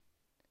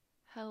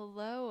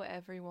Hello,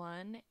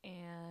 everyone,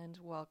 and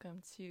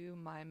welcome to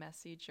My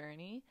Messy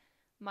Journey.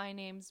 My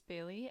name's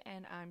Bailey,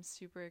 and I'm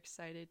super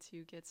excited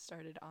to get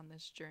started on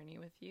this journey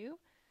with you.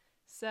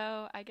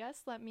 So, I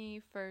guess let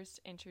me first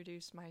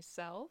introduce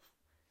myself.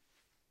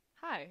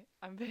 Hi,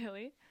 I'm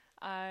Bailey.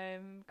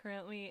 I'm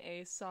currently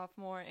a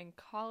sophomore in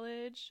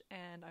college,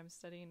 and I'm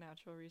studying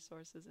natural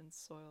resources and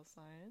soil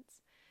science.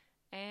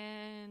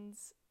 And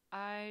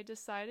I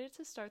decided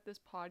to start this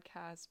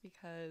podcast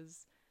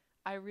because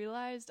I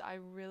realized I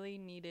really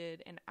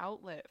needed an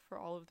outlet for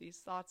all of these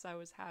thoughts I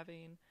was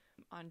having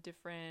on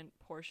different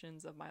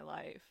portions of my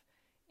life.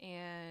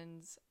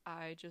 And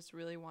I just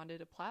really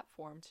wanted a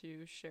platform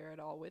to share it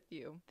all with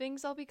you.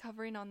 Things I'll be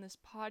covering on this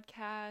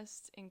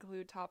podcast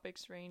include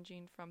topics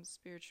ranging from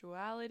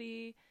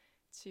spirituality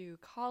to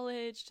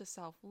college to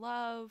self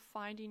love,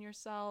 finding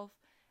yourself,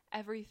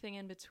 everything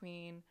in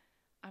between.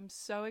 I'm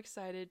so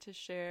excited to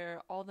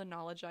share all the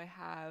knowledge I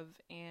have,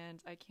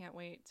 and I can't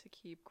wait to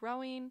keep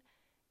growing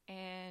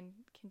and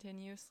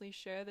continuously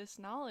share this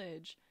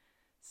knowledge.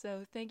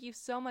 So, thank you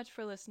so much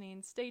for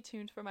listening. Stay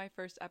tuned for my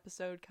first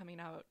episode coming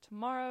out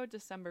tomorrow,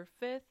 December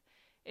 5th.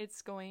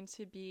 It's going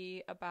to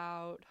be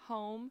about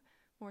home,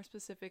 more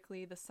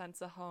specifically, the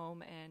sense of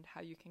home and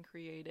how you can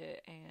create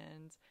it,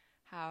 and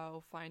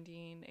how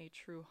finding a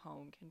true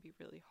home can be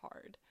really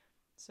hard.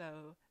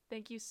 So,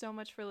 thank you so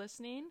much for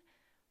listening.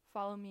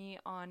 Follow me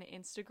on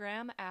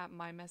Instagram at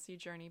My Messy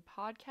Journey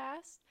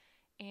Podcast,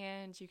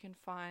 and you can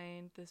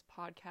find this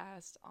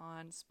podcast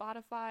on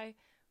Spotify,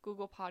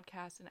 Google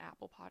Podcasts, and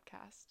Apple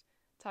Podcasts.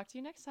 Talk to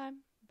you next time.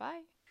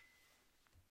 Bye.